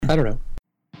I don't know.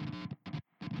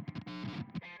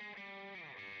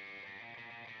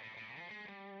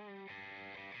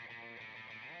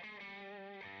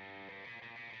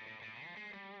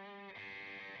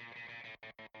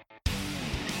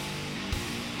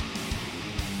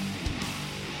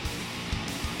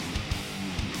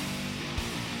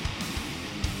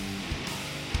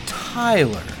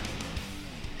 Tyler.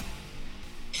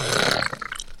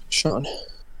 Sean.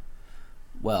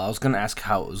 Well, I was going to ask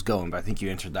how it was going, but I think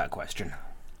you answered that question.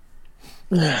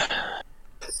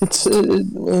 It's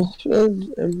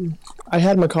I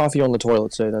had my coffee on the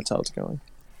toilet, so that's how it's going.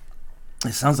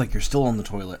 It sounds like you're still on the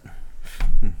toilet.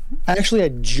 Actually, I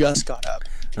just got up.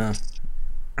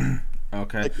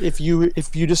 Okay. Like, if you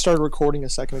just started recording a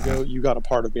second ago, you got a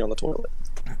part of me on the toilet.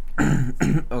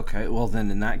 Okay, well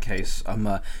then in that case,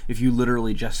 if you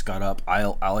literally just got up,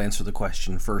 I'll answer the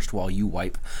question first while you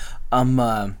wipe.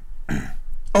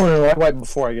 Oh no, I wipe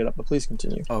before I get up, but please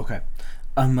continue. Okay.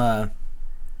 Well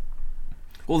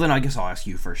then I guess I'll ask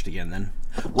you first again then.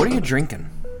 What are you drinking?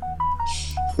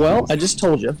 Well, I just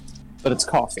told you, but it's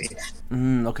coffee.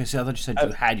 Okay, so I thought you said you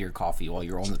had your coffee while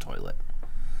you were on the toilet.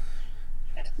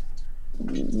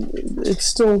 It's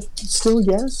still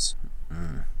yes.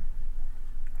 I'm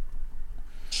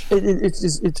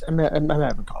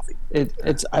having coffee.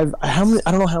 I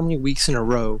don't know how many weeks in a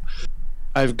row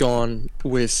I've gone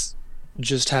with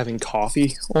just having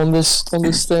coffee on this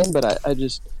thing, but I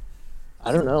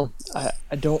don't know.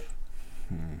 I don't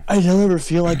ever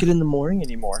feel like it in the morning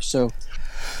anymore. So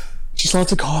just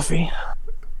lots of coffee.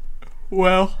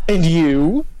 Well, and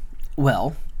you?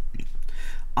 Well,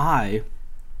 I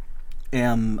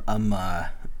am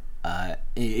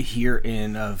here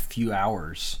in a few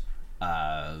hours,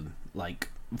 like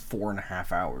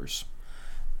 4.5 hours,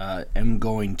 am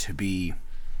going to be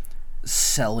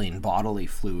selling bodily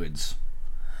fluids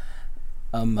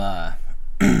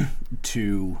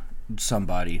to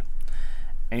somebody,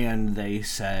 and they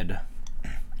said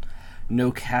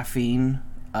no caffeine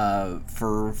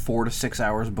for 4 to 6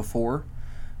 hours before,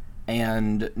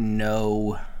 and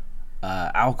no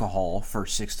alcohol for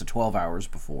 6 to 12 hours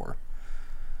before.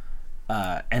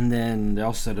 And then they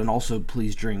also said, and also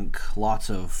please drink lots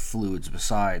of fluids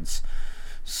besides.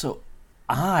 So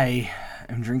I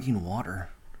am drinking water.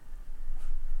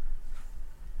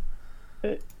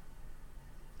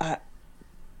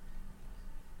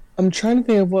 I'm trying to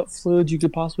think of what fluids you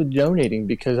could possibly be donating,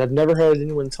 because I've never heard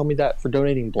anyone tell me that for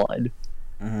donating blood.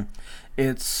 Mm-hmm.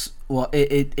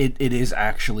 It is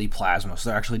actually plasma.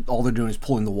 So all they're doing is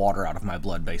pulling the water out of my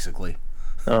blood, basically.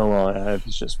 Oh well, if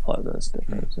it's just plasma, that's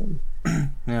different.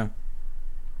 Yeah.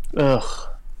 Ugh,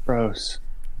 gross.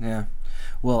 Yeah.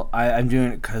 Well, I'm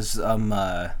doing it because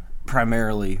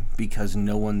primarily because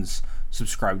no one's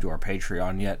subscribed to our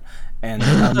Patreon yet, and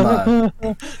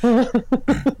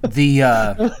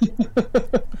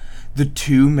the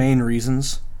two main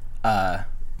reasons for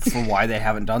why they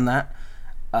haven't done that.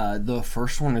 The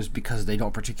first one is because they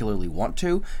don't particularly want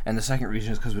to, and the second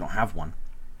reason is because we don't have one.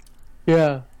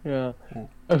 Yeah. I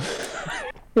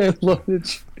love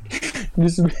it.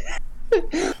 Just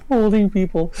holding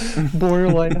people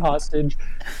borderline hostage.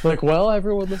 Like, well,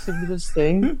 everyone listening to this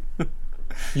thing,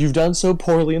 you've done so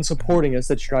poorly in supporting us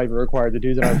that you're not even required to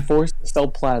do that. I'm forced to sell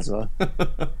plasma.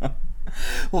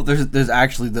 Well, there's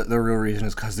actually the real reason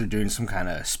is because they're doing some kind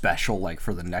of special, like,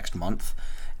 for the next month.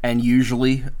 And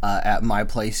usually, at my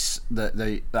place,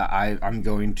 I'm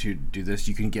going to do this.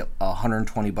 You can get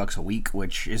 $120 a week,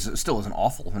 which still isn't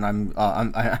awful, and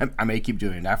I may keep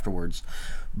doing it afterwards.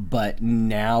 But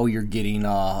now you're getting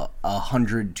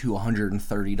 $100 to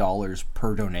 $130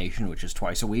 per donation, which is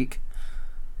twice a week.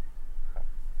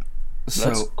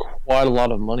 That's quite a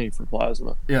lot of money for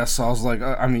plasma. Yeah, so I was like,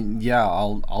 yeah,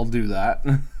 I'll do that.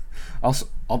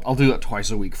 I'll do that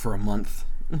twice a week for a month.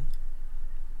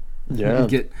 Yeah.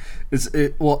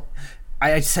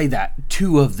 I'd say that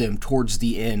 2 of them towards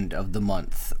the end of the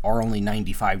month are only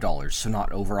 $95, so not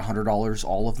over $100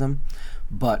 all of them.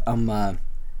 But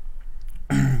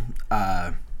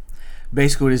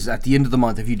basically it is at the end of the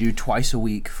month. If you do twice a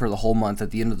week for the whole month,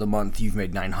 at the end of the month you've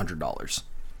made $900.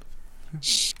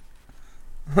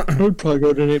 I would probably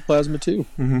go donate plasma too.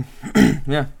 Mm-hmm.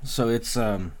 Yeah, so it's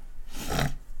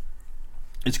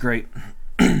great.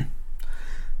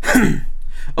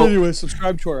 Anyway,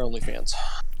 subscribe to our OnlyFans.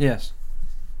 Yes.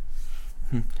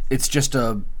 It's just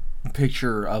a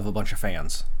picture of a bunch of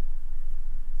fans.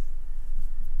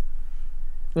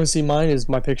 Let's see, mine is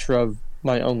my picture of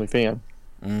my OnlyFan.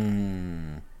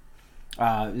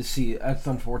 See, that's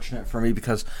unfortunate for me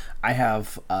because I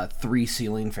have 3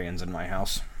 ceiling fans in my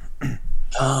house.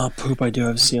 Poop, I do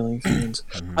have ceiling fans.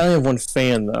 I only have 1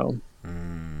 fan, though.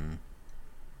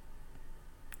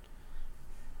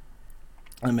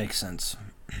 That makes sense.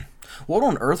 What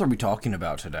on earth are we talking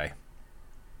about today?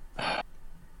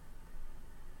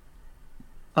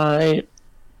 I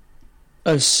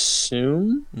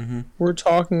assume we're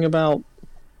talking about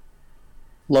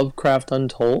Lovecraft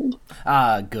Untold.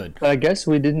 Ah, good. But I guess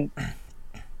we didn't.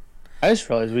 I just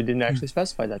realized we didn't actually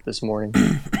specify that this morning.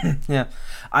 Yeah,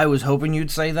 I was hoping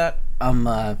you'd say that.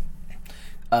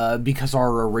 Because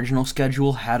our original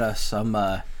schedule had us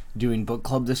doing book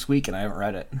club this week, and I haven't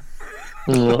read it.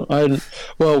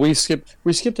 We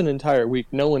skipped an entire week.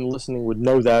 No one listening would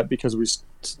know that because we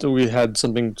had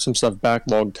some stuff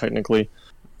backlogged technically.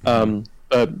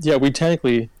 But yeah, we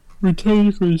technically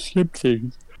skipped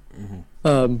things.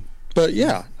 But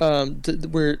yeah,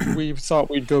 we thought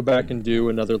we'd go back and do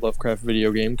another Lovecraft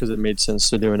video game because it made sense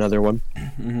to do another one.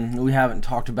 We haven't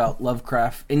talked about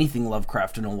anything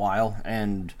Lovecraft in a while,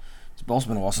 and it's also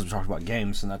been a while since we talked about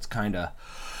games, and that's kind of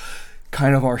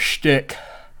our shtick.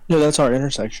 Yeah, that's our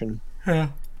intersection. Yeah.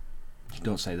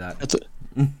 Don't say that. That's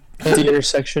the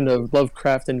intersection of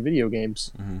Lovecraft and video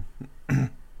games. I'm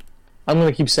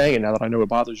gonna keep saying it now that I know it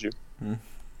bothers you.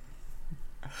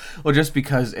 Well, just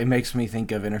because it makes me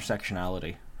think of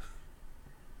intersectionality.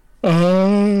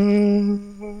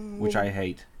 Which I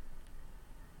hate.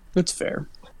 That's fair.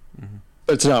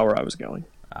 That's not where I was going.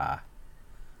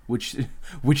 Which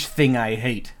thing I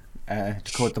hate, to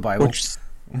quote the Bible.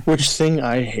 Which thing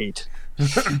I hate.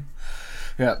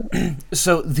 Yeah.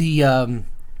 So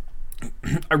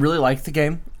I really like the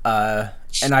game,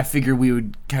 and I figured we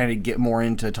would kind of get more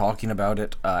into talking about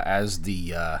it as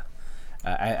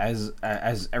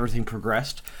everything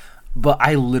progressed. But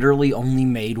I literally only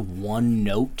made one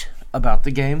note about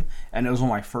the game, and it was on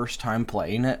my first time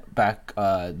playing it back.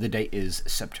 The date is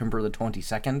September the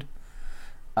 22nd,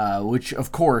 which,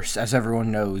 of course, as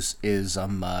everyone knows, is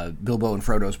Bilbo and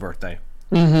Frodo's birthday.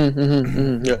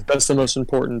 Yeah, that's the most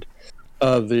important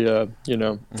of the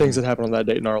things that happen on that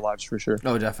date in our lives for sure.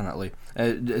 Oh, definitely.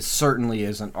 It certainly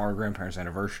isn't our grandparents'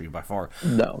 anniversary by far.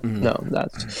 No,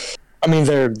 that's. I mean,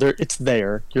 it's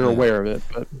there. You're aware of it,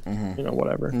 but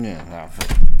whatever. Yeah,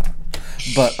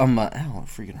 but ow, it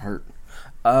freaking hurt.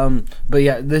 But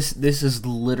yeah, this is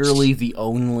literally the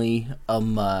only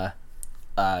note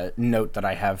that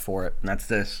I have for it, and that's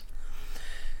this.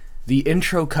 The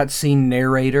intro cutscene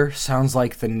narrator sounds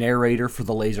like the narrator for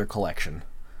the Laser Collection.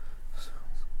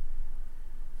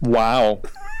 Wow.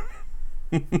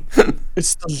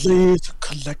 It's the Laser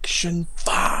Collection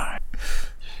 5.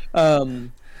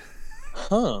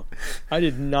 I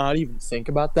did not even think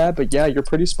about that, but yeah, you're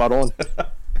pretty spot on.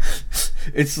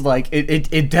 It's like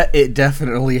it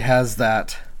definitely has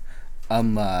that.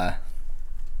 I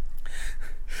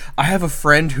have a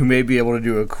friend who may be able to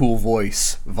do a cool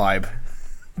voice vibe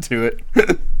to it.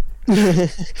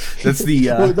 That's the.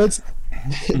 Well, that's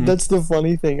the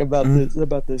funny thing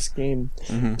about this game.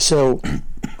 So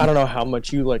I don't know how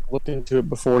much you looked into it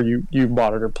before you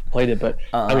bought it or played it, but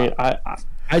I mean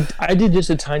I did just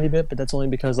a tiny bit, but that's only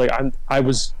because I don't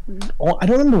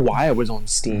remember why I was on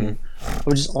Steam. I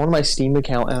was just on my Steam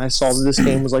account and I saw that this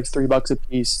game was like $3 a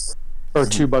piece or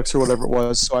 $2 or whatever it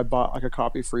was. So I bought a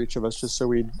copy for each of us just so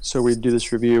we'd do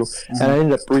this review. And I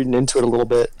ended up reading into it a little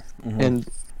bit, and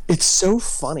it's so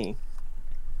funny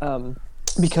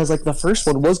because the first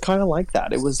one was kind of like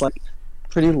that. It was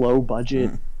pretty low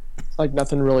budget.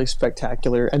 Nothing really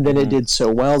spectacular, and then it did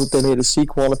so well that they made a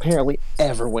sequel, and apparently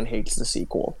everyone hates the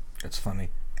sequel. It's funny.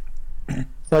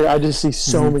 I just see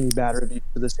so many bad reviews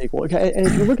for the sequel. Okay, and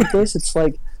if you look at this,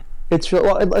 I need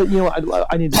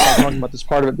to stop talking about this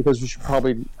part of it because we should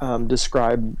probably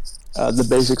describe the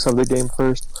basics of the game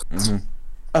first.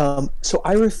 So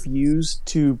I refuse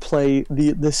to play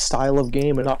this style of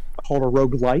game and not call it a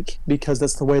roguelike because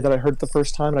that's the way that I heard it the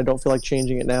first time, and I don't feel like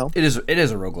changing it now. It is a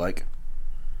roguelike.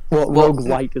 Well,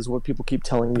 roguelite is what people keep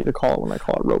telling me to call it when I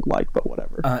call it roguelike, but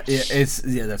whatever.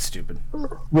 That's stupid.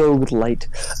 Roguelite.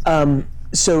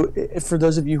 So, for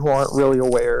those of you who aren't really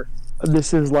aware,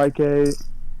 this is like a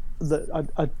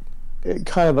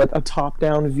kind of a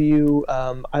top-down view.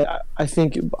 I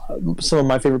think some of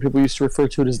my favorite people used to refer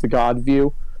to it as the God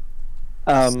view.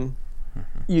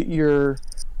 You're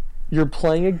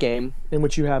playing a game in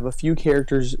which you have a few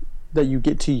characters that you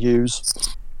get to use.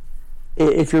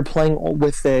 If you're playing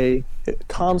with a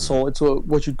console, it's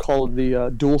what you'd call the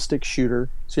dual stick shooter.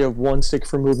 So you have one stick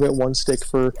for movement, one stick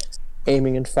for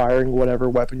aiming and firing whatever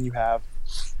weapon you have.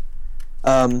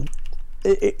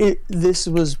 This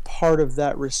was part of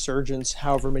that resurgence,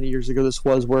 however many years ago this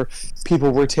was, where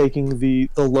people were taking the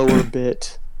lower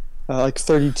bit,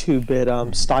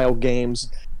 32-bit style games,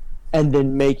 and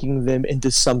then making them into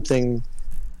something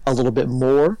a little bit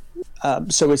more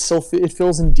So it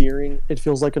feels endearing. It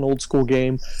feels like an old school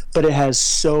game, but it has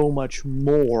so much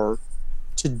more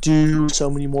to do. So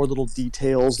many more little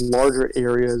details, larger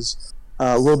areas,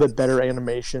 a little bit better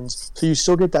animations. So you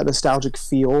still get that nostalgic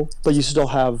feel, but you still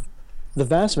have the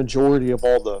vast majority of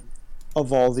all the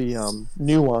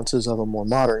nuances of a more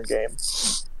modern game.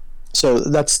 So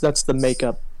that's the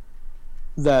makeup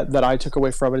that I took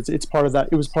away from it. It's part of that.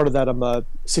 It was part of that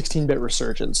 16-bit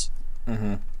resurgence.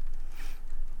 Mm-hmm.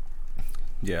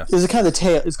 Yeah, It's kind of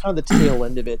the tail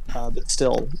end of it, but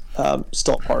still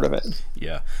part of it.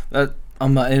 yeah. That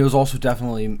it was also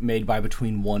definitely made by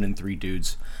between 1 and 3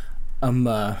 dudes.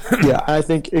 Yeah, I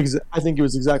think it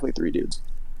was exactly 3 dudes.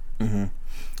 Mm-hmm.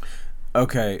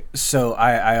 Okay, so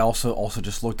I also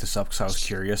just looked this up because I was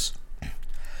curious.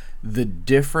 The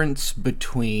difference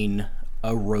between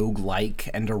a roguelike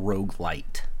and a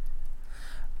roguelite.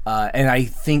 And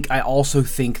I also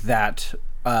think that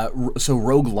so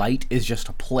roguelite is just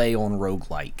a play on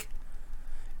roguelike.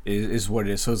 Is what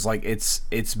it is. So it's like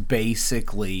it's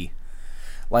basically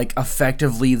like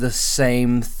effectively the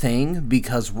same thing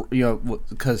because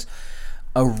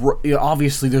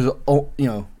obviously there's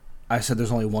I said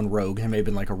there's only one rogue. It may have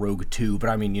been like a rogue 2, but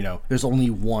I mean, there's only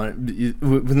one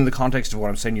within the context of what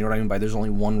I'm saying. You know what I mean by there's only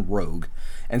one rogue,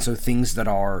 and so things that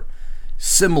are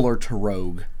similar to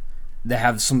rogue, that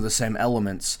have some of the same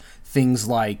elements, things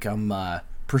like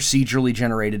procedurally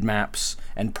generated maps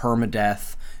and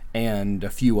permadeath and a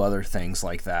few other things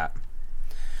like that.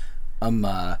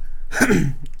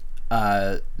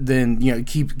 Then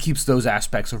keeps those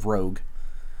aspects of rogue.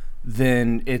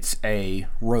 Then it's a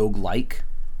roguelike.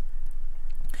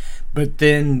 But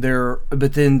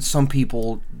then some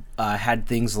people had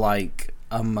things like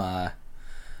so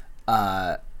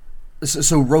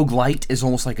roguelite is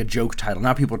almost like a joke title.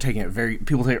 Now people take it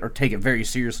very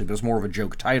seriously, but it's more of a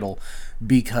joke title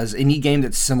because any game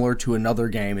that's similar to another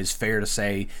game is fair to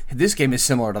say this game is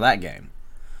similar to that game.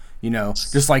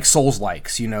 Just like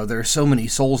Souls-likes. There are so many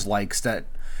Souls-likes that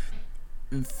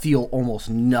feel almost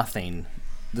nothing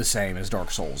the same as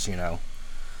Dark Souls.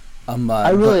 I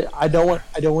don't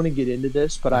want to get into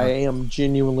this, but I am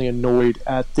genuinely annoyed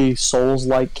at the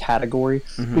Souls-like category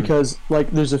because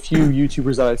there's a few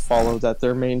YouTubers that I follow that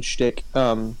their main shtick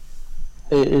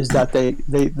is that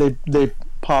they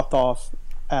popped off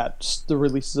at the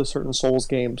releases of certain Souls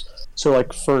games. So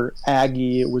like for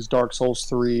Aggie, it was Dark Souls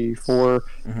 3. For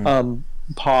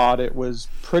Pod, it was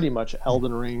pretty much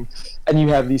Elden Ring. And you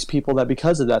have these people that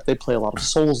because of that they play a lot of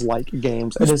Souls-like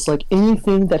games, and it's like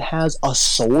anything that has a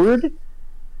sword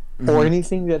or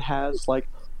anything that has like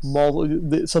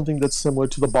something that's similar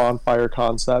to the bonfire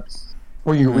concept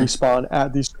where you respawn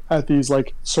at these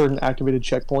like certain activated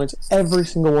checkpoints. Every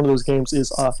single one of those games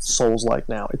is a Souls-like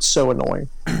now. It's so annoying.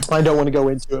 I don't want to go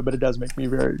into it, but it does make me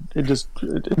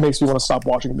it makes me want to stop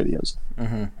watching videos.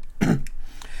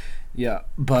 Yeah,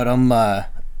 but and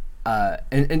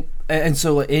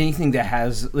so anything that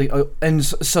has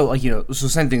so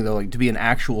same thing though, like to be an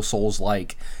actual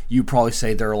Souls-like, you probably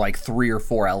say there are like 3 or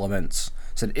 4 elements.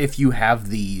 So if you have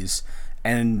these,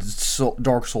 and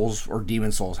Dark Souls or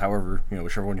Demon Souls, however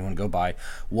whichever one you want to go by,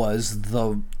 was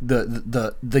the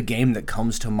game that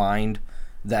comes to mind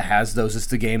that has those. It's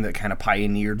the game that kind of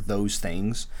pioneered those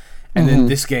things, and then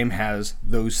this game has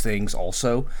those things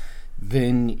also.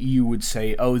 Then you would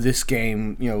say, oh, this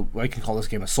game, I can call this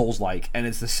game a Souls-like, and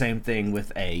it's the same thing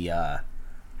with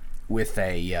with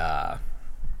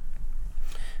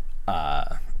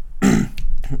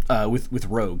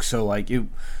Rogue. So like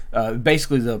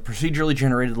basically the procedurally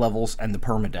generated levels and the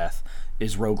permadeath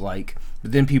is roguelike.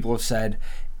 But then people have said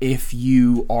if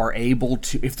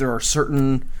there are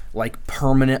certain like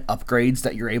permanent upgrades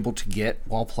that you're able to get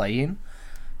while playing,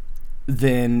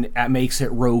 then that makes it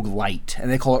roguelite, and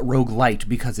they call it roguelite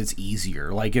because it's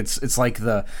easier. Like it's not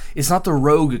the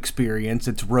rogue experience,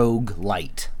 it's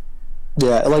roguelite.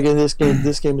 Yeah, like in this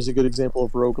game is a good example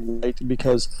of roguelite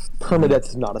because permadeath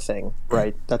is not a thing,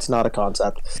 right? That's not a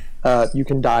concept. You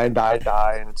can die, and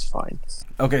it's fine.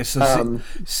 Okay, so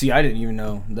see, I didn't even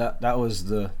know that was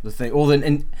the thing. Well,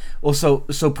 then, so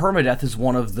permadeath is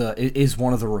one of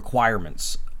the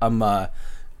requirements.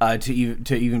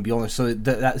 To even be honest, so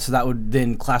that would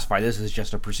then classify this as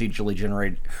just a procedurally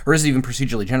generated, or is it even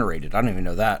procedurally generated? I don't even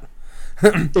know that.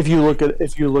 If you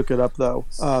look it up though,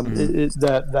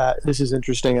 that this is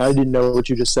interesting. I didn't know what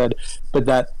you just said, but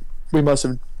that we must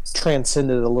have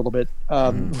transcended it a little bit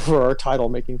for our title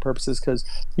making purposes, because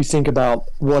you think about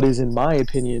what is, in my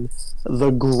opinion, the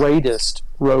greatest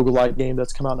roguelike game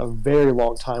that's come out in a very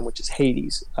long time, which is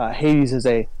Hades. Hades is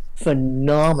a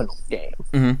phenomenal game.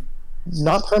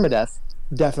 Not permadeath,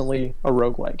 definitely a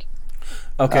roguelike.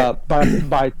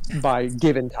 Okay. By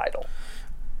given title.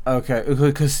 Okay,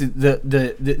 because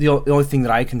the only thing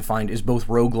that I can find is both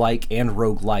roguelike and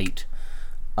roguelite.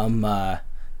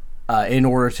 In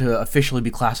order to officially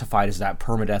be classified as that,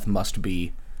 permadeath must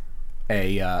be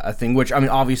a thing. Which, I mean,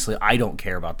 obviously, I don't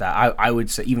care about that. I would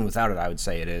say, even without it, I would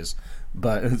say it is.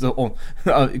 But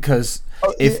because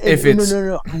if it's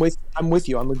no, I'm with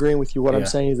you. I'm agreeing with you. What I'm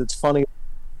saying is, it's funny.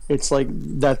 It's like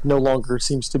that no longer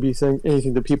seems to be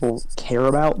anything that people care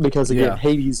about, because again,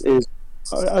 Hades is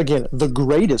again the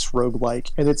greatest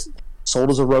roguelike, and it's sold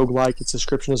as a roguelike. Its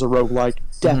description is a roguelike.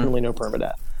 Definitely no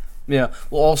permadeath. Yeah.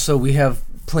 Well, also we have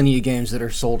plenty of games that are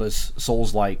sold as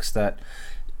Souls-likes that,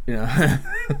 you know,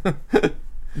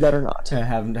 that are not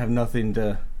have nothing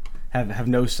to have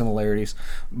no similarities.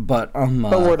 But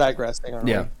we're digressing, aren't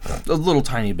we? Yeah, a little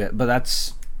tiny bit. But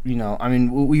that's, you know, I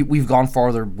mean, we've gone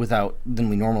farther without than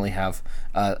we normally have.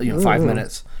 5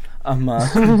 minutes.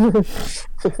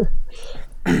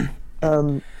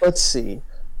 Let's see.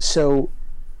 So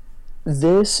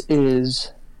this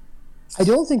is. I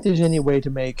don't think there's any way to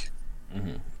make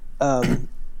I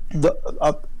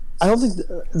don't think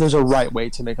there's a right way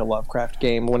to make a Lovecraft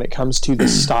game when it comes to the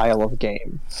style of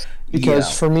game.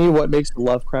 Because for me, what makes a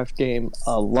Lovecraft game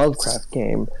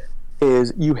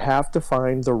is you have to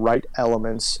find the right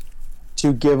elements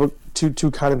to give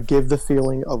to kind of give the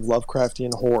feeling of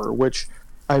Lovecraftian horror, which,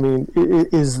 I mean,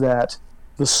 is that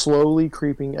the slowly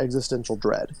creeping existential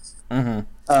dread. And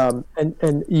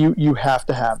you have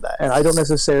to have that. And I don't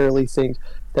necessarily think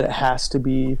that it has to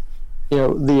be,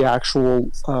 the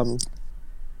actual,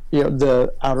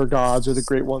 the outer gods or the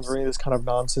great ones or any of this kind of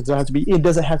nonsense. It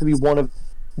doesn't have to be one of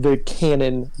the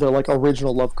canon, the like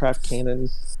original Lovecraft canon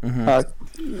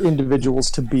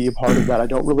individuals to be a part of that. I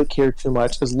don't really care too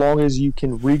much, as long as you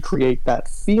can recreate that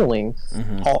feeling.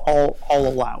 I'll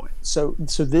allow it. So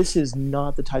this is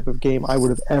not the type of game I would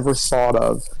have ever thought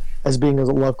of as being a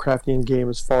Lovecraftian game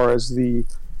as far as the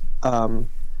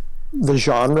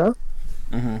genre,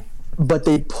 but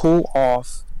they pull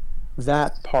off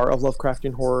that part of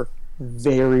Lovecraftian horror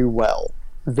very well,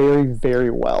 very,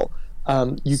 very well.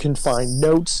 You can find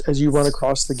notes as you run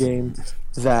across the game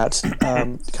that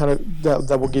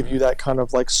that will give you that kind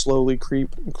of like slowly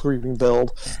creeping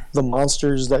build. The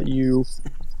monsters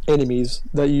enemies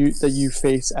that you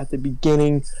face at the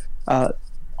beginning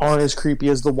aren't as creepy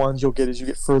as the ones you'll get as you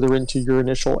get further into your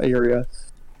initial area.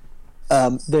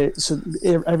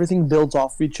 Everything builds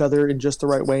off of each other in just the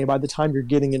right way. And by the time you're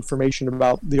getting information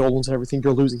about the old ones and everything,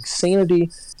 you're losing sanity,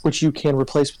 which you can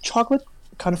replace with chocolate.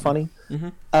 Kind of funny.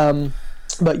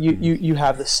 But you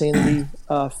have the sanity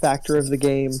factor of the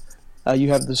game. You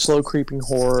have the slow creeping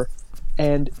horror,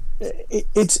 and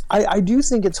I do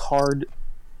think it's hard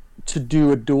to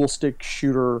do a dual stick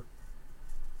shooter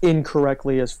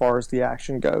incorrectly as far as the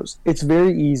action goes. It's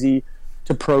very easy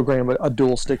to program a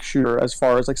dual stick shooter as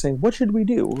far as like saying, what should we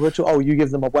do? You give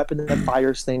them a weapon that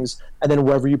fires things, and then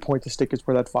wherever you point the stick is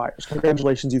where that fires.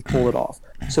 Congratulations, you've pulled it off.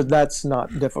 So that's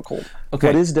not difficult. Okay.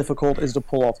 What is difficult is to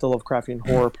pull off the Lovecraftian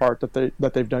horror part that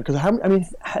they've done. Because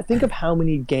think of how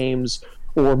many games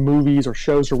or movies or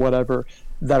shows or whatever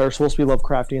that are supposed to be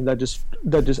Lovecraftian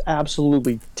that just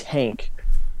absolutely tank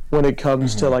when it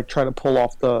comes to like trying to pull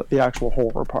off the actual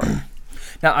horror part.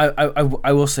 Now,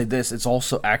 I will say this: it's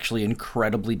also actually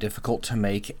incredibly difficult to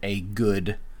make a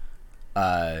good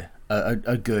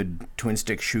twin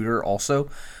stick shooter. Also,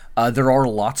 there are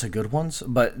lots of good ones,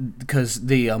 but because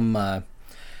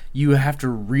you have to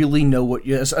really know what.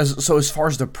 So as far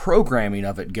as the programming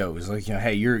of it goes, like,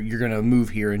 hey, you're gonna move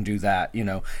here and do that.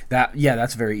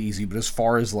 That's very easy. But as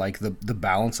far as like the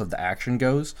balance of the action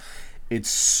goes, it's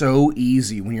so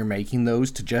easy when you're making those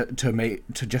to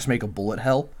just make a bullet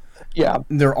hell. Yeah,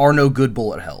 there are no good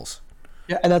bullet hells.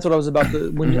 Yeah, and that's what I was about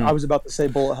to I was about to say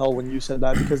bullet hell when you said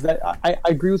that, because that I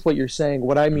agree with what you're saying.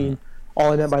 What I mean,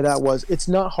 all I meant by that was it's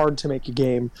not hard to make a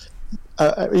game.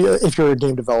 If you're a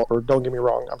game developer, don't get me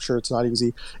wrong, I'm sure it's not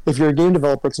easy. If you're a game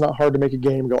developer, it's not hard to make a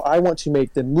game go, I want to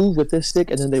make them move with this stick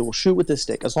and then they will shoot with this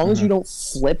stick. As long as you don't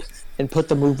flip and put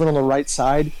the movement on the right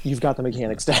side, you've got the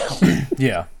mechanics down.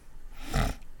 Yeah.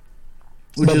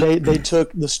 But they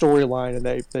took the storyline and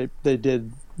they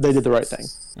did the right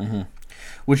thing.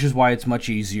 Which is why it's much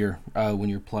easier when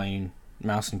you're playing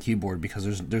mouse and keyboard,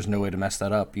 because there's no way to mess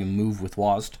that up. You move with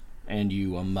WASD and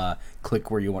you click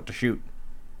where you want to shoot.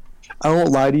 I won't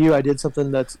lie to you. I did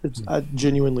something that's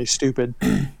genuinely stupid.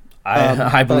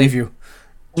 I believe you.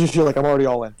 I just feel like I'm already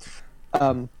all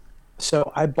in.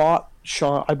 So I bought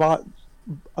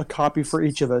a copy for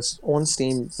each of us on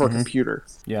Steam for a computer.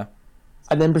 Yeah.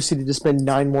 I then proceeded to spend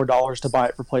 $9 more to buy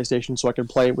it for PlayStation so I could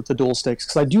play it with the dual sticks,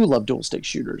 because I do love dual stick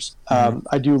shooters.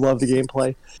 I do love the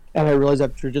gameplay, and I realized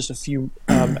after just a few,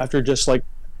 just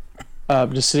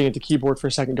sitting at the keyboard for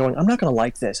a second, going, I'm not going to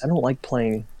like this. I don't like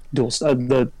playing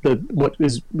what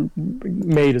is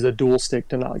made as a dual stick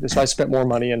to not like this. So I spent more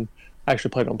money and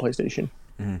actually played it on PlayStation.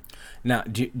 Mm-hmm. Now,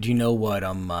 do you know what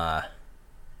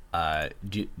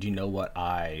do you know what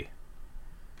I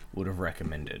would have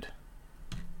recommended?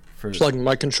 Plugging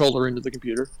my controller into the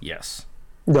computer? Yes.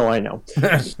 No, I know.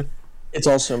 It's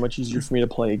also much easier for me to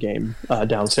play a game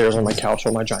downstairs on my couch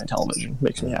or my giant television.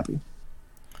 Makes me happy.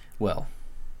 Well,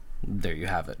 there you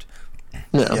have it.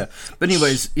 Yeah. But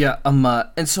anyways,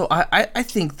 and so I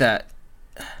think that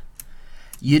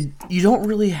you don't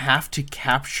really have to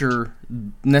capture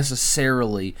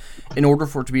necessarily, in order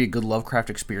for it to be a good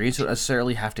Lovecraft experience, you don't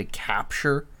necessarily have to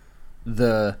capture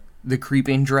the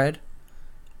creeping dread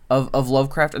of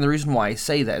Lovecraft. And the reason why I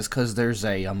say that is because there's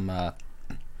a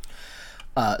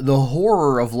the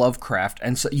horror of Lovecraft,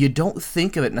 and so you don't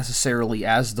think of it necessarily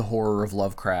as the horror of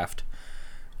Lovecraft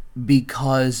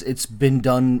because it's been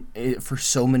done for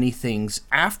so many things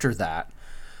after that.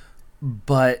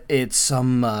 But it's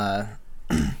yes.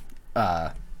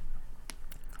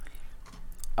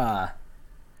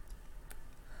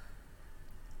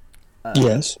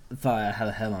 Thought I had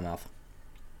a head in my mouth.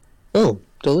 Oh,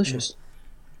 delicious.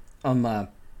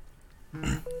 But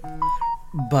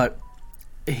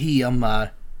he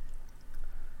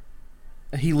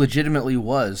legitimately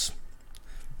was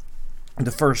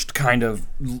the first kind of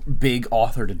big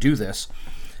author to do this.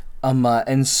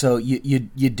 And so you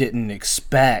didn't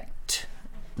expect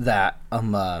that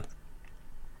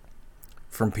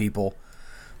from people,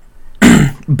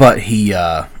 but he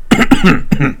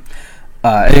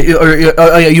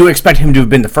you expect him to have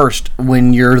been the first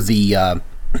when you're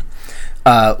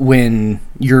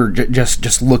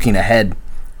just looking ahead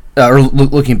or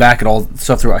looking back at all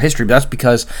stuff throughout history. But that's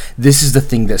because this is the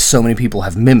thing that so many people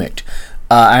have mimicked,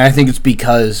 and I think it's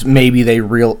because maybe they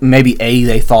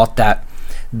thought that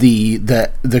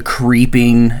the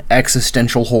creeping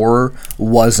existential horror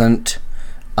wasn't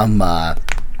going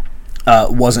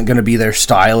to be their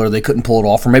style, or they couldn't pull it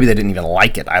off, or maybe they didn't even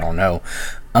like it. I don't know.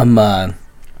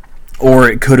 Or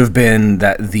it could have been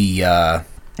that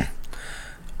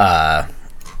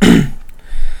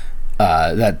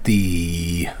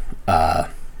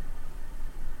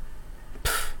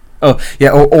or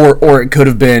it could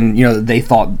have been, they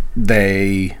thought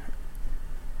that's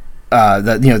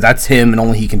him and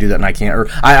only he can do that and I can't, or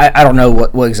I don't know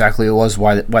what exactly it was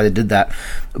why they did that,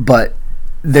 but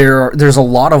there's a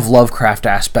lot of Lovecraft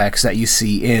aspects that you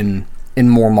see in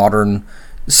more modern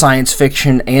science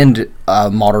fiction and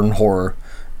modern horror.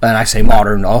 And I say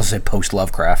modern, I'll say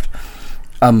post-Lovecraft.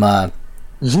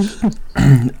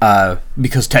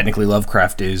 Because technically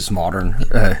Lovecraft is modern.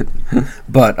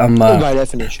 But by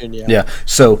definition, yeah. Yeah.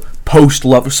 So so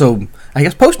I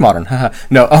guess postmodern.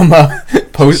 No,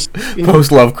 post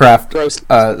Lovecraft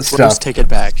stuff. Gross, take it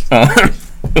back.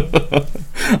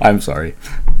 I'm sorry.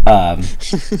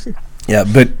 Yeah,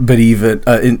 but even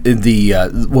in the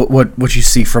what you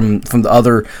see from the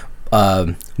other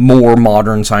more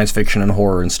modern science fiction and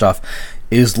horror and stuff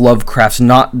is Lovecraft's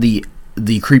not the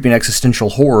creeping existential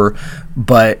horror,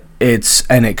 but it's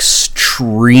an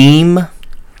extreme.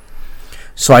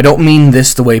 So I don't mean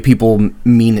this the way people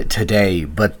mean it today,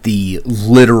 but the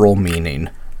literal meaning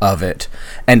of it,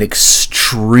 an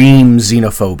extreme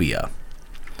xenophobia.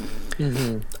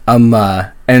 Mm-hmm.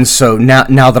 And so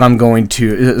now that I'm going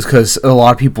to, because a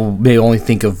lot of people may only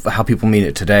think of how people mean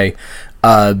it today.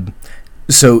 So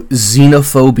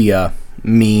xenophobia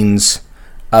means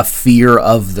a fear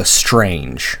of the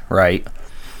strange, right?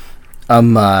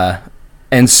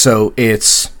 And so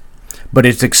it's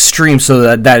extreme.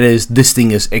 So this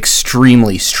thing is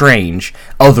extremely strange,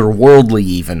 otherworldly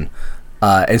even.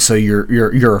 And so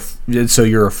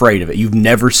you're afraid of it. You've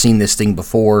never seen this thing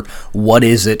before. What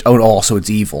is it? Oh, also it's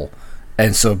evil,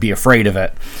 and so be afraid of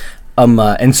it.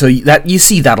 And so that you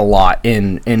see that a lot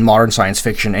in modern science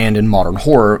fiction and in modern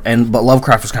horror. But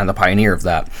Lovecraft was kind of the pioneer of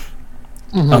that.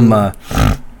 Mm-hmm.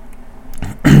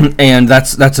 And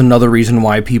that's another reason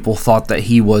why people thought that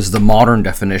he was the modern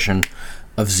definition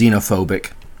of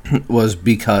xenophobic, was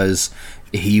because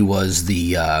he was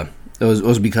It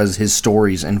was because his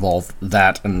stories involve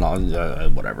that and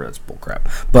whatever. That's bullcrap.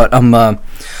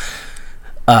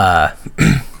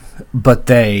 But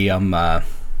they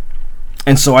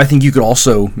and so I think you could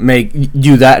also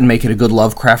do that and make it a good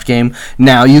Lovecraft game.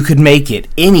 Now you could make it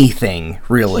anything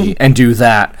really and do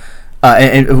that.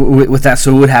 And with that,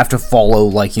 so it would have to follow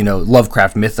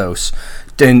Lovecraft mythos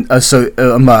And so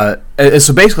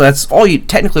basically that's all you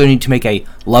technically need to make a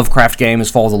Lovecraft game is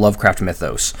follow the Lovecraft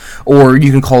mythos, or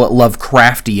you can call it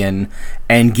Lovecraftian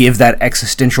and give that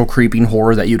existential creeping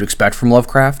horror that you'd expect from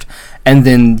Lovecraft, and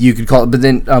then you could call it, but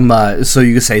then so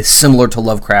you could say similar to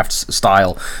Lovecraft's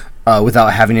style,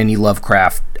 without having any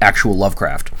actual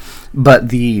Lovecraft, but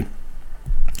the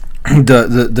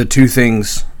two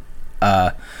things.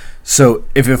 So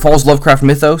if it follows Lovecraft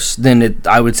mythos, then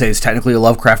I would say it's technically a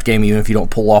Lovecraft game, even if you don't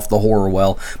pull off the horror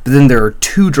well. But then there are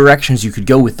two directions you could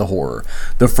go with the horror.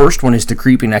 The first one is the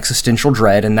creeping existential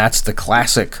dread, and that's the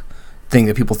classic thing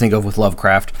that people think of with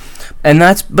Lovecraft. And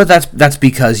that's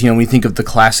because, when you think of the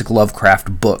classic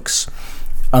Lovecraft books,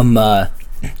 what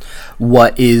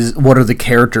are the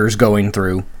characters going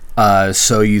through?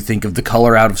 So you think of The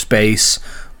Color Out of Space,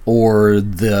 or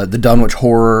the Dunwich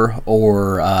Horror,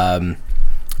 or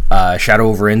Shadow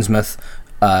over Innsmouth,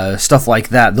 stuff like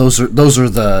that. Those are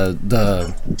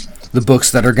the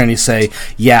books that are going to say,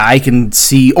 yeah, I can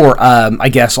see, or I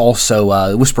guess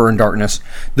also Whisper in Darkness.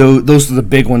 Those are the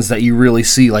big ones that you really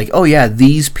see. Like, oh yeah,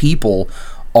 these people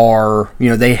are,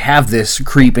 they have this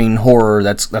creeping horror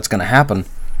that's going to happen.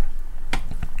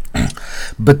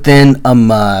 But then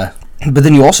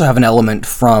you also have an element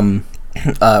from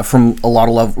a lot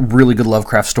of really good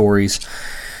Lovecraft stories,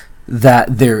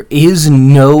 that there is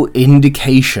no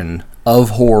indication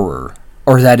of horror,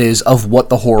 or that is, of what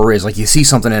the horror is. Like, you see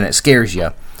something and it scares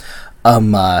you,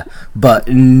 but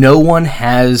no one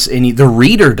has any. The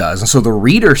reader does, and so the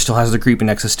reader still has the creeping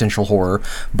existential horror.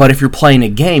 But if you're playing a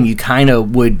game, you kind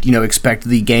of would, expect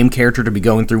the game character to be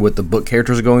going through what the book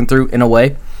characters are going through in a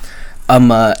way. And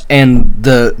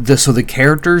so the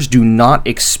characters do not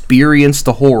experience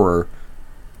the horror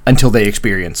until they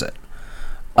experience it.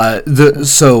 At the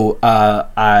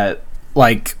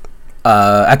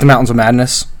Mountains of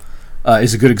Madness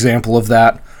is a good example of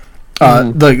that.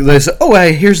 They say, oh,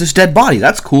 hey, here's this dead body.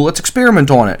 That's cool. Let's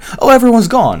experiment on it. Oh, everyone's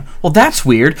gone. Well, that's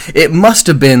weird. It must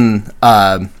have been.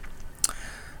 It's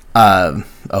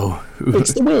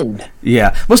the wind.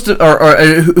 Yeah, must have, or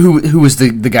who was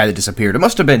the guy that disappeared? It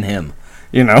must have been him.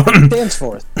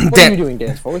 Danforth. What are you doing,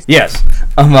 Danforth? Yes.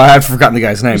 I've forgotten the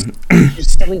guy's name. You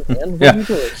silly man. What are you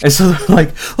doing? And so they're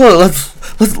like, well,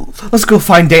 let's go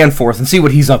find Danforth and see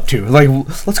what he's up to. Like,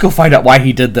 let's go find out why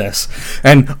he did this.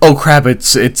 And oh crap, we know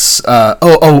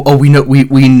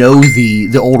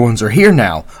the old ones are here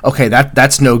now. Okay,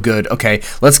 that's no good. Okay,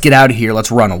 let's get out of here. Let's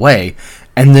run away.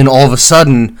 And then all of a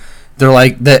sudden, they're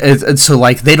like, so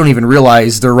like they don't even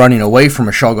realize they're running away from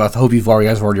a Shoggoth. I hope you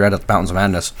guys have already read The Mountains of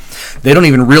Madness. They don't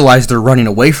even realize they're running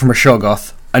away from a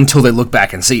Shoggoth until they look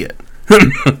back and see it.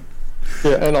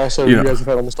 Yeah, and also you guys have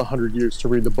had almost 100 years to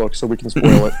read the book, so we can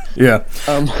spoil it. Yeah.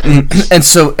 And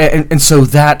so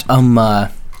that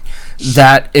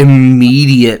that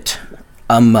immediate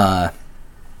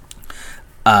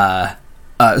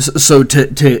so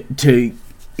to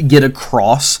get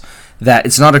across that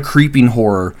it's not a creeping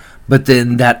horror, but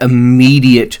then that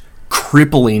immediate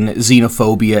crippling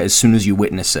xenophobia as soon as you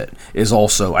witness it is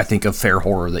also, I think, a fair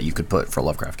horror that you could put for a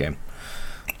Lovecraft game.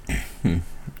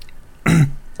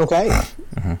 Okay.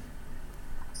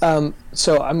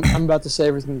 So I'm about to say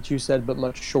everything that you said, but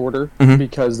much shorter,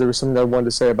 because there was something I wanted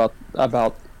to say about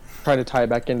trying to tie it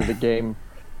back into the game.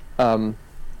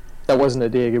 That wasn't a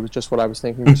dig; it was just what I was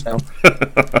thinking just now.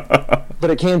 But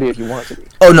it can be if you want it to be.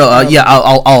 Oh no, yeah,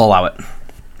 I'll allow it.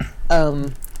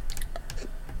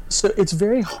 So it's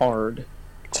very hard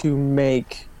to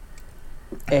make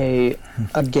a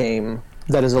game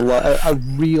that is a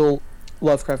real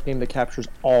Lovecraft game that captures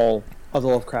all of the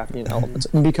Lovecraftian elements,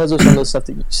 and because of some of the stuff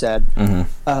that you said.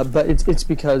 But it's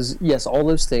because, yes, all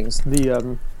those things,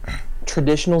 the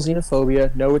traditional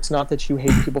xenophobia. No, it's not that you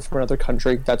hate people from another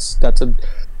country. That's a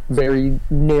very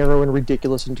narrow and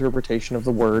ridiculous interpretation of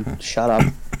the word. Shut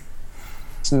up.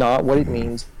 It's not what it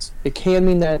means. It can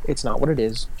mean that. It's not what it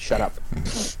is. Shut up.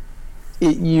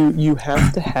 You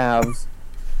have to have.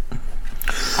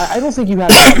 I don't think you have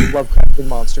to have Lovecraftian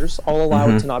monsters. I'll allow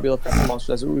it to not be Lovecraftian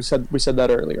monsters, as we said that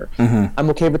earlier. I'm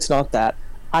okay if it's not that.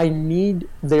 I need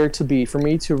there to be, for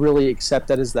me to really accept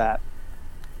that as that,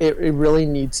 it really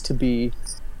needs to be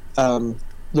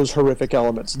those horrific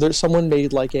elements. There's someone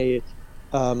made like a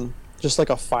just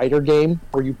like a fighter game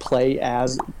where you play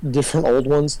as different old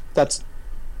ones. That's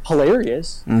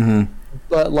hilarious.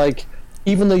 But like,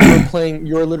 even though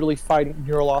you're literally fighting,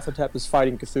 Nyarlathotep is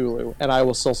fighting Cthulhu, and I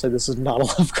will still say this is not a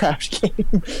Lovecraft game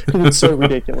because it's so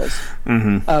ridiculous.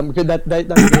 Because that's a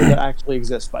game that actually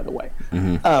exists, by the way.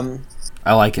 I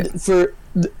like it. For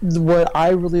what I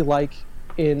really like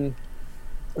in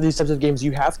these types of games,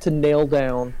 you have to nail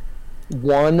down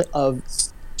one of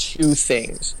two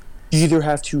things. You either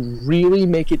have to really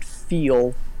make it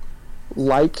feel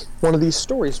like one of these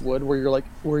stories would,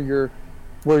 where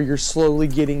you're slowly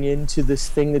getting into this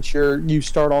thing that you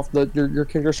start off your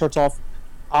character starts off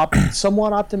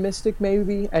somewhat optimistic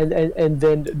maybe, and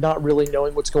then not really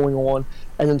knowing what's going on,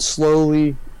 and then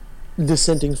slowly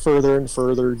descending further and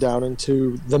further down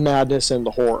into the madness and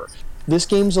the horror. This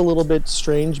game's a little bit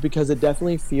strange because it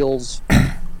definitely feels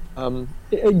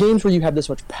games where you have this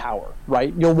much power,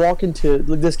 right? You'll walk into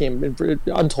this game,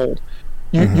 Untold.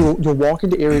 You'll walk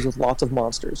into areas with lots of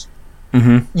monsters.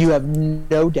 Mm-hmm. You have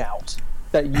no doubt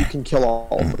that you can kill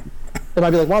all of them. It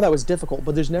might be like, wow, that was difficult,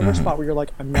 but there's never a spot where you're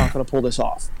like, I'm not going to pull this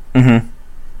off. Mm-hmm.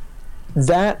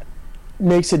 That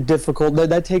makes it difficult.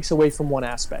 That takes away from one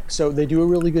aspect. So they do a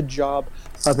really good job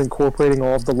of incorporating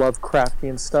all of the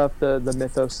Lovecraftian stuff, the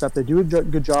mythos stuff. They do a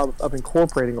good job of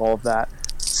incorporating all of that.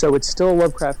 So it's still a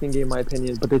Lovecraftian game, in my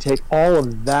opinion, but they take all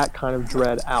of that kind of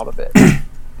dread out of it.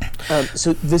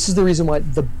 So this is the reason why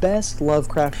the best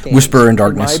Lovecraft games, Whisper in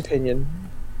Darkness, in my opinion,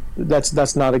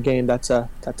 that's not a game. That's a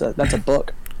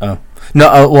book. Oh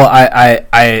no!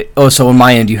 Well, so on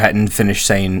my end, you hadn't finished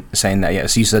saying that yet.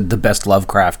 So you said the best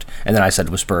Lovecraft, and then I said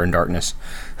Whisper in Darkness.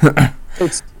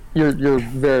 You're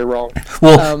very wrong.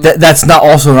 Well, that's not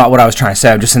what I was trying to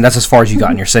say. I'm just saying that's as far as you got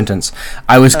in your sentence.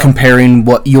 I was comparing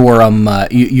what your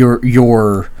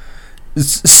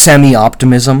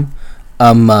semi-optimism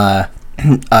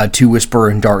to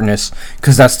Whisper in Darkness,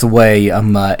 because that's the way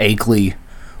Akeley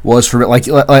was for like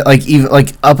even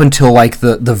like up until like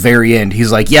the very end.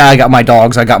 He's like, yeah, I got my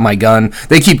dogs, I got my gun.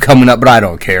 They keep coming up, but I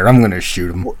don't care. I'm gonna shoot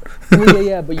them.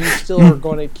 Yeah, but you still are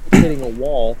going to keep hitting a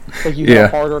wall. Like you hit a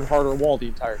harder and harder wall the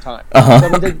entire time. Uh-huh. So,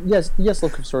 I mean, yes,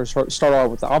 Lovecraft stories start off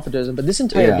with the optimism, but this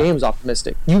entire game is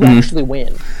optimistic. You actually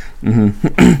win.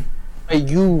 Mm-hmm.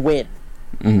 You win.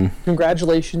 Mm-hmm.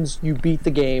 Congratulations, you beat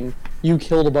the game. You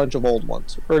killed a bunch of old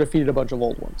ones, or defeated a bunch of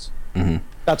old ones. Mm-hmm.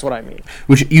 That's what I mean.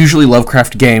 Which usually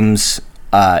Lovecraft games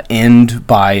end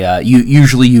by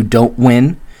usually you don't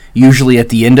win. Usually at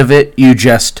the end of it, you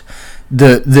just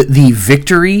the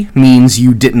victory means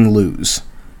you didn't lose.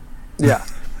 Yeah.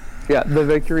 The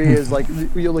victory is like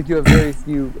you have very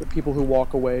few people who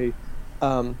walk away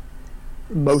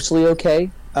mostly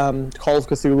okay. Call of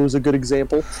Cthulhu is a good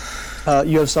example.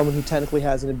 You have someone who technically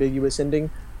has an ambiguous ending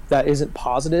that isn't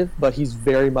positive, but he's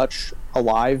very much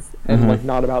alive and like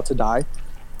not about to die.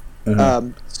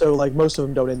 Mm-hmm. So like most of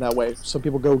them don't end that way. Some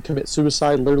people go commit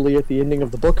suicide literally at the ending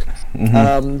of the book.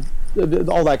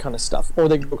 All that kind of stuff, or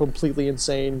they go completely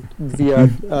insane via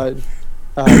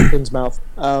Innsmouth.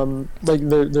 Like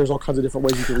there's all kinds of different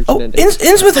ways you can reach an ending.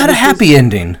 Innsmouth had a happy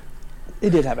ending. It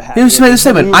did have a happy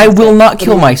ending. I will not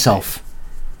kill myself.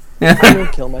 I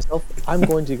won't kill myself. I'm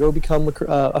going to go become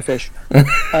a fish.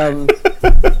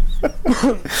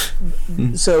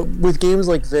 So with games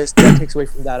like this, that takes away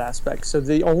from that aspect. So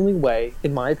the only way,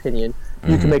 in my opinion,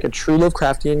 you can make a true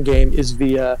Lovecraftian game is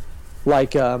via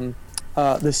like the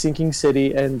Sinking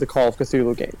City and the Call of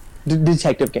Cthulhu game,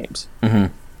 detective games.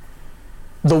 Mm-hmm.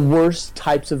 The worst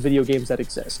types of video games that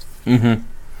exist. Mm-hmm.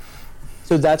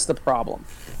 So that's the problem.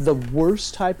 The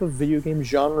worst type of video game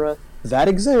genre that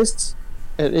exists,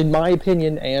 in my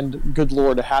opinion, and good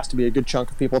lord, it has to be a good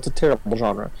chunk of people. It's a terrible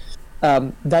genre.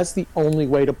 That's the only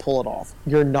way to pull it off.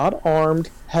 You're not armed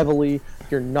heavily.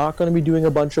 You're not going to be doing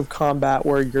a bunch of combat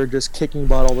where you're just kicking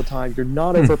butt all the time. You're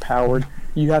not overpowered.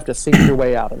 You have to think your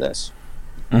way out of this.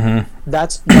 Mm-hmm.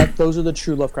 Those are the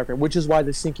true Lovecraft, which is why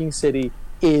The Sinking City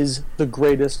is the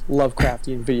greatest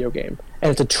Lovecraftian video game,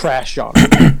 and it's a trash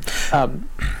genre.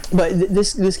 But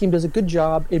this game does a good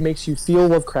job. It makes you feel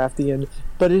Lovecraftian,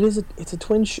 but it's a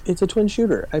twin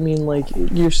shooter. I mean, like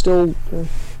you're still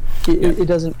it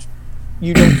doesn't.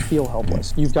 You don't feel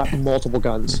helpless. You've got multiple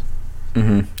guns.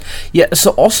 Mm-hmm. Yeah.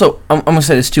 So also, I'm gonna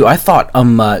say this too. I thought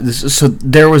so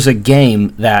there was a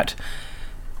game that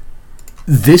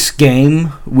this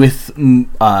game with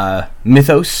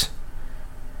mythos.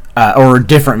 Or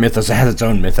different mythos. It has its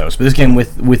own mythos, but this game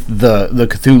with the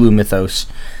Cthulhu mythos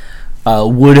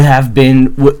would have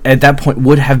been at that point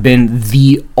would have been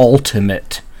the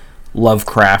ultimate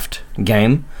Lovecraft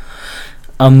game.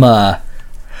 And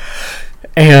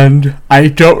I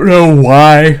don't know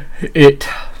why it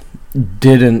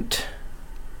didn't.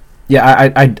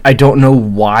 Yeah, I don't know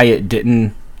why it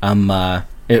didn't.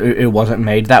 It wasn't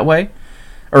made that way.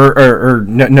 Or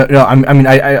no.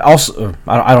 I also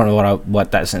I don't know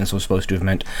what that sentence was supposed to have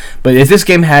meant. But if this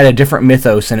game had a different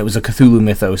mythos and it was a Cthulhu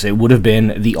mythos, it would have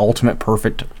been the ultimate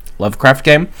perfect Lovecraft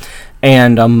game.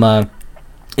 And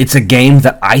it's a game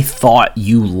that I thought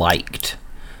you liked.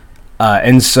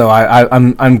 And so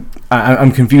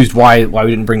I'm confused why we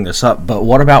didn't bring this up. But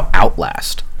what about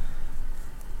Outlast?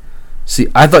 See,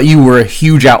 I thought you were a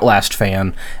huge Outlast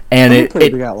fan, and I'm a pretty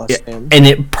big Outlast fan. And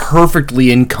it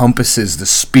perfectly encompasses the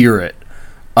spirit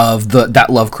of that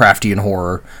Lovecraftian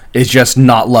horror. It's just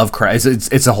not Lovecraft.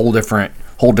 It's a whole different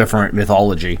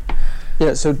mythology.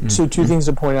 Yeah. So two things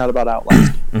to point out about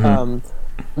Outlast.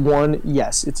 One,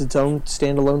 yes, it's its own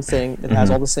standalone thing. It has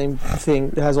all the same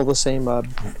thing. It has all the same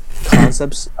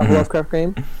concepts of a Lovecraft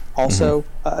game. Also,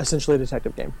 essentially a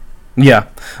detective game. Yeah,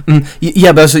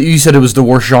 yeah, but you said it was the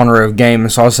worst genre of game,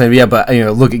 so I was saying, yeah, but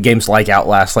look at games like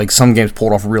Outlast. Like some games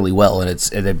pulled off really well, and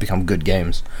they've become good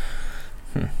games.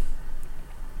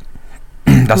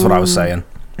 That's what I was saying,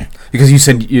 because you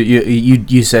said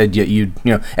you said you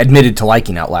admitted to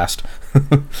liking Outlast.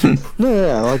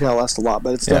 Yeah, I like Outlast a lot,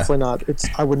 but it's definitely not.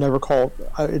 I would never call.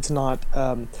 It's not.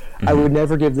 I would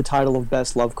never give the title of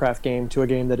best Lovecraft game to a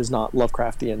game that is not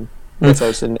Lovecraftian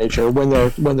mythos in nature. When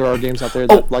there are games out there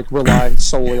that like rely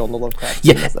solely on the Lovecraft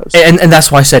mythos. and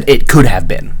that's why I said it could have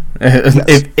been.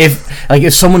 Yes.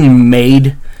 if someone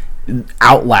made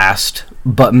Outlast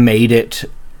but made it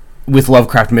with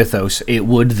Lovecraft mythos, it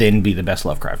would then be the best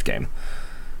Lovecraft game.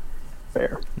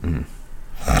 Fair.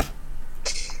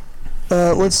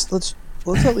 Let's at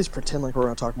least pretend like we're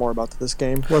going to talk more about this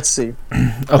game. Let's see.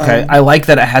 Okay, I like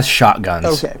that it has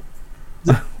shotguns. Okay.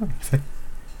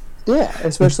 Yeah,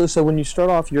 especially so when you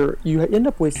start off, you end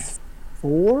up with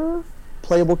 4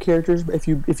 playable characters if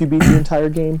you beat the entire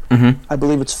game. I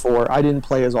believe it's 4. I didn't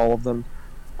play as all of them.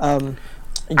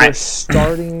 Your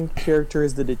starting character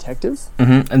is the detective,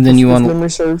 and then if memory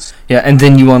serves. Yeah, and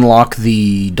then you unlock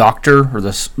the doctor or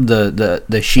the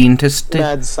scientist,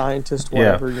 mad scientist,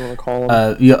 whatever you want to call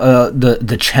him.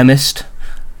 The chemist.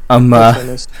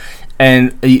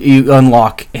 And you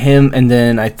unlock him, and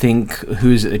then I think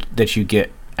who's it that you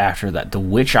get after that? The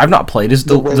witch. I've not played as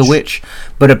the witch,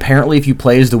 but apparently if you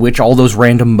play as the witch, all those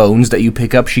random bones that you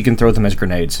pick up, she can throw them as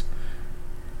grenades.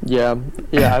 Yeah,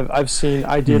 I've seen.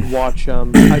 I did watch.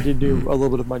 I did do a little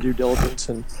bit of my due diligence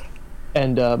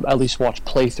and at least watch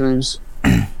playthroughs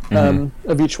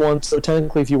of each one. So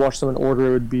technically, if you watch them in order,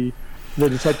 it would be the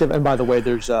detective. And by the way,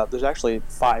 there's actually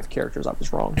 5 characters. I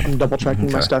was wrong. I'm double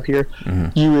checking my stuff here.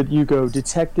 You go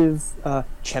detective,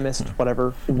 chemist,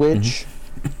 whatever, witch,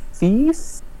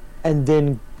 thief, and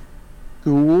then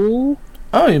ghoul.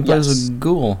 Oh, he plays a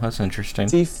ghoul. That's interesting.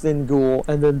 Thief, then ghoul,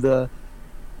 and then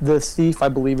the thief, I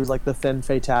believe, is like the femme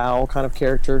fatale kind of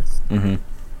character,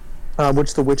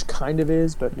 which the witch kind of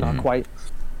is, but not quite.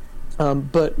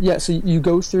 But yeah, so you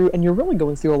go through, and you're really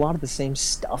going through a lot of the same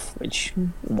stuff, which,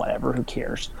 whatever, who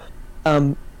cares?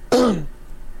 But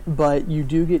you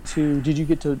do get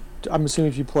to, I'm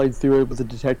assuming if you played through it with a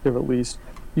detective at least,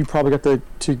 you probably got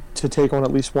to take on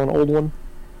at least one old one?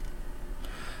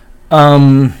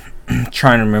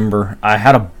 Trying to remember. I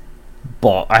had a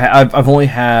boss. I've only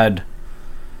had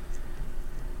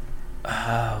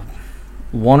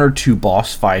 1 or 2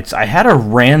 boss fights. I had a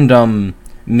random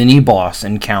mini boss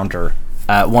encounter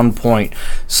at one point.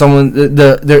 Someone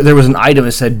there was an item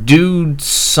that said do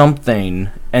something,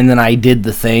 and then I did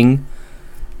the thing,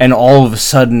 and all of a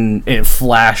sudden it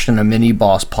flashed and a mini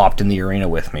boss popped in the arena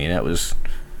with me, and it was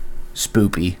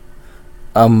spoopy.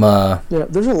 Yeah,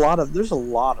 there's a lot of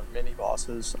mini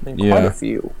bosses. I mean, quite a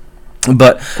few.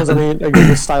 But because I mean, again,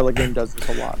 this style of game does this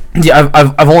a lot. Yeah,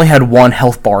 I've only had 1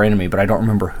 health bar enemy, but I don't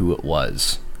remember who it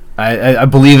was. I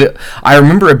believe it. I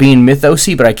remember it being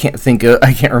Mythosy, but I can't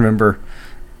remember.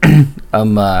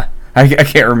 I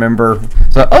can't remember.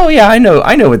 So, oh yeah, I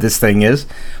know what this thing is.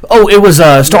 Oh, it was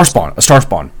Starspawn. A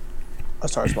Starspawn. A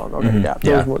Starspawn. Okay,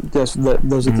 yeah.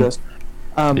 Those exist.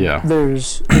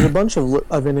 There's a bunch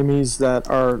of enemies that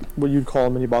are what you'd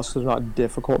call mini bosses. They're not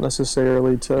difficult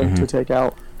necessarily to take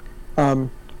out.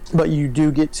 But you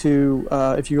do get to,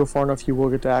 if you go far enough, you will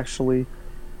get to actually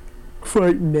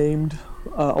fight named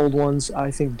old ones. I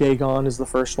think Dagon is the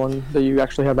first one that you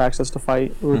actually have access to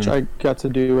fight, which I got to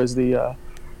do as the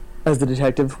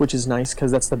detective, which is nice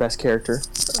because that's the best character.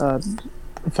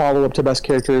 Follow up to best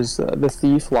character is the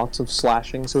thief. Lots of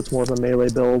slashing, so it's more of a melee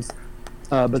build,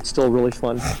 but still really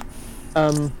fun.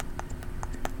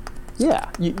 Yeah,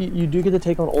 you do get to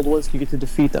take on old ones. You get to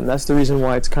defeat them. That's the reason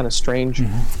why it's kind of strange,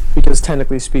 because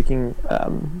technically speaking,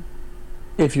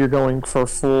 if you're going for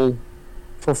full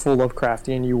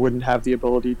Lovecraftian, you wouldn't have the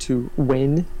ability to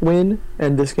win,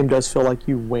 and this game does feel like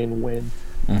you win,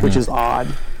 which is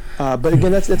odd. But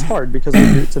again, it's hard because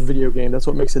it's a video game. That's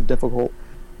what makes it difficult.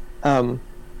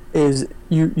 Is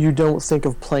you don't think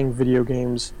of playing video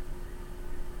games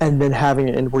and then having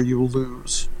it end where you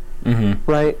lose,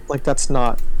 right? Like that's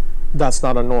not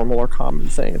a normal or common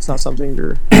thing. It's not something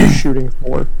you're shooting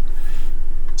for.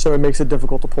 So it makes it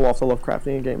difficult to pull off the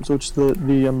Lovecraftian games, which the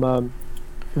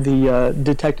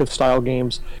detective style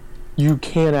games, you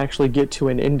can actually get to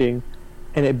an ending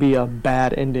and it be a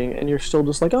bad ending, and you're still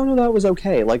just like, oh no, that was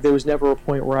okay. Like, there was never a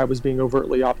point where I was being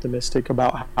overtly optimistic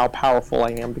about how powerful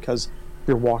I am because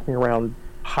you're walking around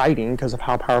hiding because of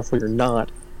how powerful you're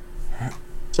not.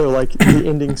 So, like, the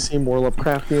endings seem more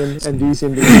Lovecraftian, and these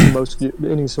endings to most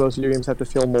video games have to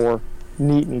feel more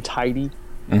neat and tidy.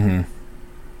 Mm-hmm.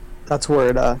 That's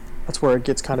where it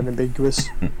gets kind of ambiguous.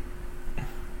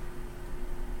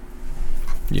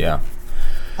 Yeah.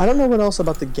 I don't know what else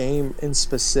about the game in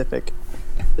specific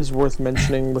is worth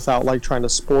mentioning without like trying to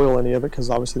spoil any of it, because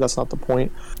obviously that's not the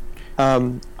point.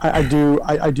 I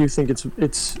do think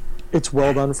it's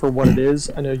well done for what it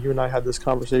is. I know you and I had this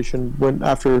conversation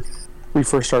after we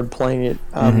first started playing it.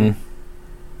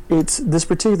 It's this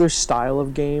particular style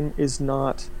of game is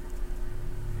not.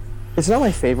 It's not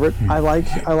my favorite. I like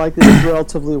it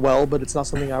relatively well, but it's not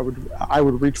something I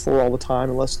would reach for all the time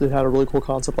unless it had a really cool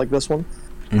concept like this one.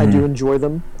 I do enjoy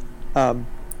them,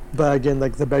 but again,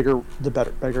 like the better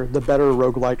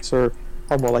roguelikes are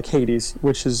more like Hades,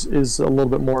 which is a little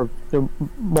bit more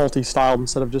multi-styled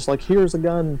instead of just like here's a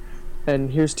gun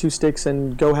and here's 2 sticks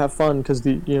and go have fun, because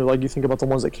like you think about the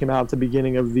ones that came out at the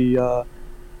beginning of the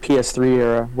PS3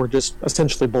 era were just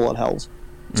essentially bullet hells.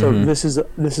 So this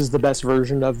is the best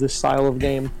version of this style of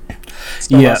game. It's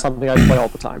not something I play all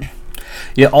the time.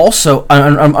 Yeah, also,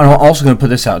 I'm also going to put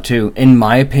this out, too. In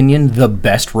my opinion, the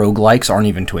best roguelikes aren't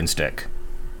even twin stick.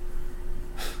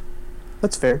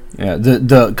 That's fair. Yeah,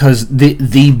 because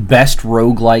the best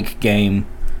roguelike game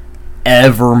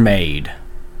ever made,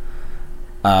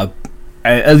 at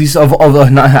least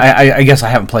I guess I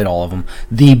haven't played all of them.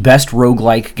 The best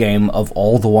roguelike game of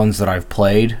all the ones that I've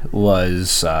played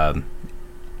was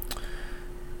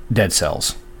Dead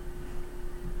Cells.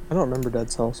 I don't remember Dead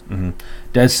Cells.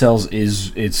 Dead Cells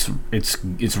it's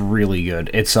really good.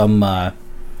 It's a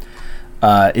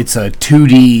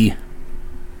 2D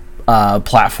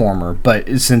platformer,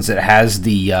 but since it has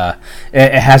it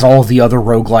has all the other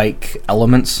roguelike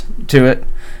elements to it,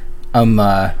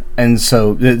 and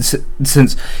so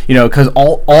since because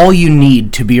all you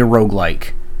need to be a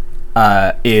roguelike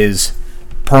is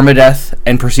permadeath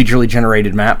and procedurally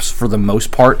generated maps for the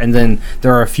most part, and then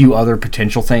there are a few other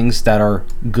potential things that are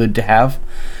good to have.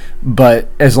 But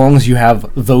as long as you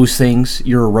have those things,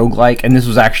 you're a roguelike. And this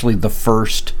was actually the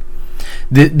first.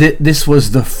 This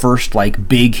was the first like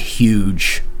big,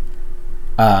 huge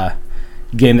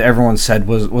game that everyone said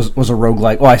was a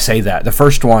roguelike. Well, I say that the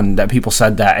first one that people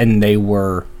said that and they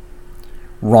were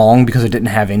wrong because it didn't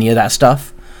have any of that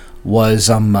stuff was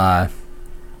what's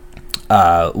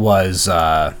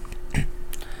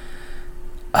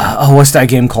that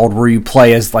game called where you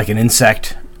play as like an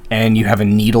insect and you have a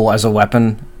needle as a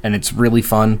weapon and it's really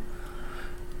fun.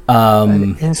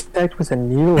 An insect with a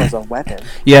needle as a weapon?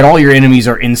 Yeah, and all your enemies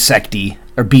are insecty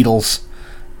or beetles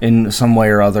in some way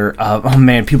or other. Oh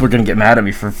man, people are gonna get mad at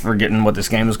me for forgetting what this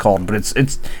game is called, but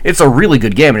it's a really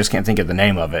good game. I just can't think of the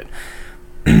name of it.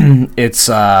 It's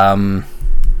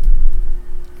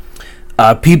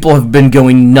people have been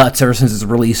going nuts ever since its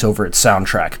release over its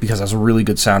soundtrack because it has a really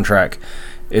good soundtrack.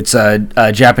 It's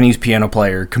a Japanese piano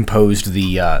player composed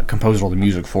all the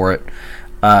music for it.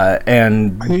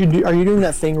 And are you doing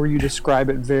that thing where you describe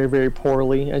it very, very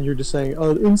poorly and you're just saying,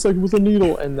 "Oh, insect with a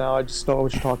needle," and now I just don't know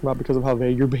what you're talking about because of how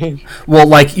vague you're being? Well,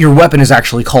 like your weapon is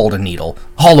actually called a needle.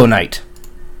 Hollow Knight.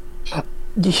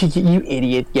 You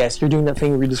idiot! Yes, you're doing that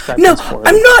thing where you describe. No,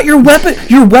 I'm not. Your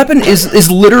weapon is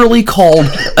literally called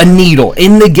a needle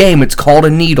in the game. It's called a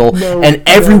needle, and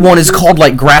everyone is called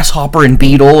like grasshopper and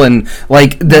beetle, and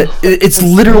like it's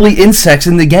literally insects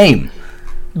in the game.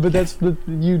 But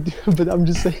But I'm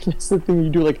just saying that's the thing you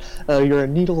do. Like you're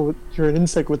an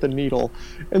insect with a needle,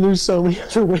 and there's so many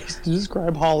other ways to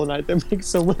describe Hollow Knight that make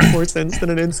so much more sense than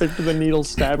an insect with a needle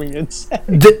stabbing insect.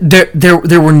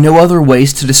 There were no other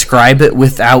ways to describe it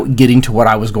without getting to what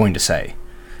I was going to say.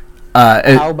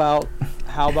 How about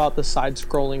the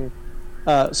side-scrolling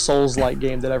Souls-like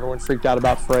game that everyone freaked out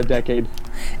about for a decade?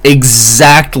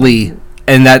 Exactly.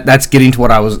 And that's getting to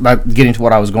what I was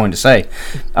going to say,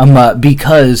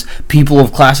 because people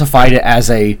have classified it as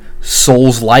a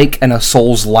Souls-like and a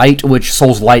Souls-light, which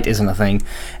Souls-light isn't a thing,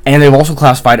 and they've also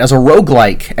classified it as a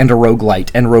roguelike and a roguelite,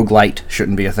 and roguelite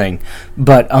shouldn't be a thing,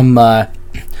 but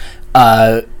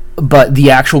the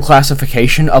actual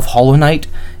classification of Hollow Knight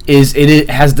is it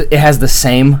has the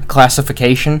same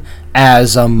classification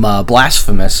as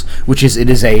Blasphemous, which is it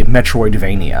is a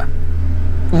Metroidvania.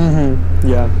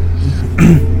 Yeah.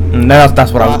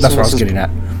 That's what I was getting at.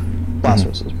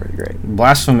 Blasphemous is pretty great.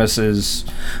 Blasphemous is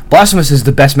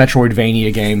the best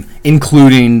Metroidvania game,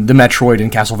 including the Metroid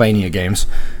and Castlevania games.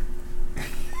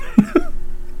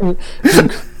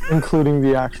 including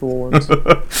the actual ones.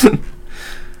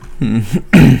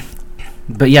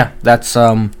 But yeah, that's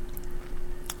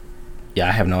yeah,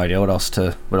 I have no idea what else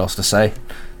to say.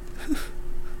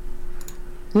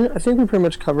 Yeah, I think we pretty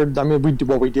much covered. I mean, we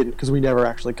didn't because we never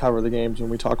actually cover the games when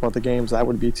we talk about the games. That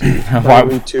would be too.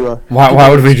 Why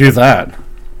would we do that?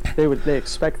 They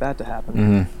expect that to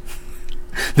happen.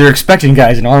 They're expecting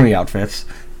guys in army outfits.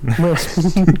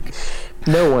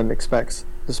 No one expects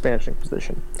the Spanish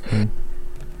Inquisition.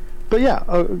 But yeah,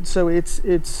 so it's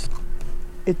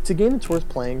a game that's worth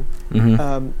playing.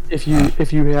 If you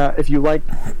like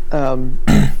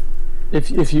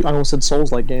if you I almost said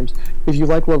Souls-like games. If you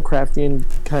like Lovecraftian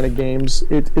kind of games,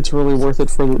 it's really worth it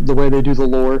for the way they do the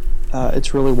lore.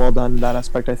 It's really well done in that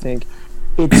aspect. I think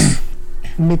it's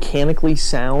mechanically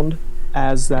sound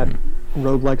as that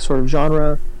roguelike sort of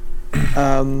genre.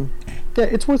 Yeah,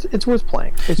 it's worth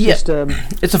playing. It's just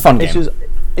it's a fun game.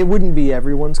 It wouldn't be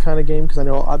everyone's kind of game because I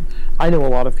know a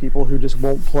lot of people who just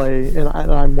won't play, and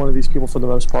I'm one of these people for the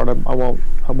most part. I won't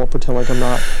pretend like I'm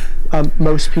not.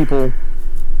 Most people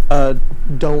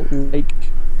don't like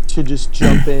to just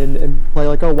jump in and play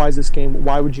like, oh, why is this game?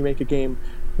 Why would you make a game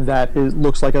that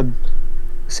looks like a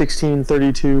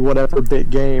 1632 whatever bit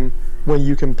game when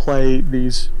you can play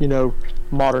these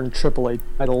modern AAA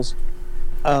titles?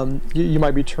 You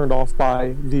might be turned off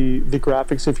by the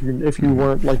graphics if you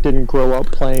weren't didn't grow up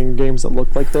playing games that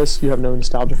look like this. You have no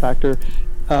nostalgia factor,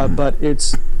 but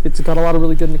it's got a lot of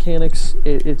really good mechanics.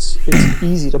 It's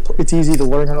easy to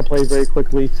learn how to play very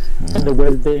quickly, and the way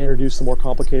that they introduce the more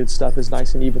complicated stuff is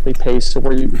nice and evenly paced, so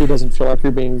where it doesn't feel like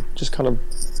you're being just kind of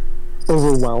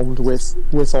overwhelmed with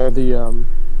all the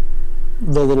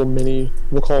little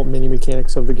we'll call it mini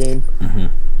mechanics of the game.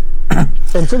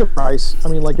 And for the price, I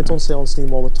mean, it's on sale on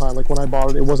Steam all the time. Like when I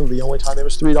bought it, it wasn't the only time it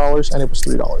was $3, and it was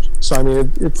 $3. So I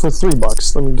mean, it for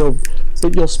 $3, I mean,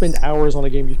 but you'll spend hours on a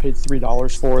game you paid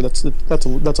 $3 for. That's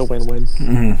a win-win.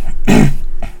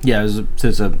 Yeah,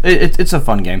 it's a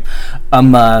fun game.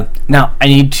 Now I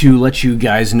need to let you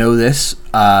guys know this.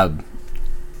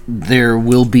 There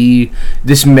will be,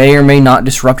 this may or may not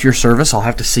disrupt your service. I'll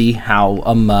have to see how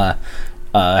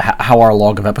our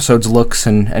log of episodes looks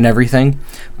and everything.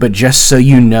 But just so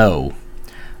you know,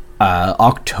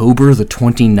 October the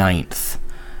 29th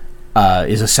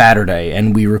is a Saturday,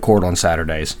 and we record on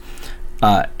Saturdays.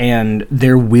 And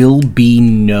there will be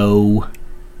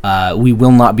we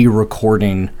will not be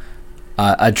recording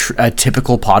a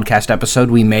typical podcast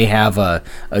episode. We may have a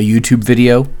YouTube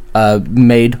video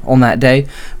made on that day,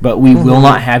 but we will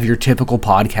not have your typical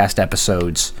podcast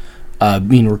episodes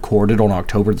being recorded on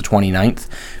October the 29th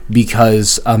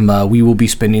because we will be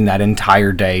spending that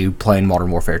entire day playing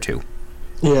Modern Warfare 2.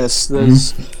 Yes,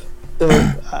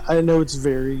 I know it's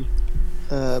very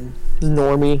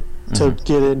normie to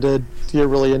get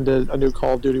really into a new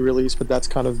Call of Duty release, but that's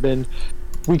kind of been,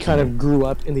 we kind of grew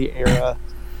up in the era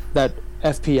that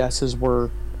FPSs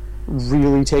were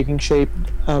really taking shape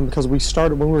because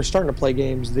when we were starting to play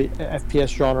games, the FPS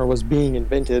genre was being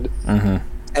invented, and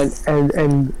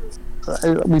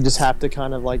we just have to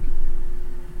kind of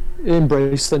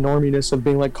embrace the norminess of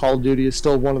being like Call of Duty is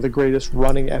still one of the greatest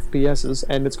running FPSs,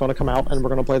 and it's going to come out, and we're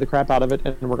going to play the crap out of it,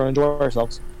 and we're going to enjoy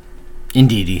ourselves.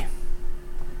 Indeedy.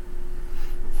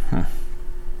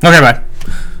 Okay,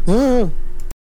 bye.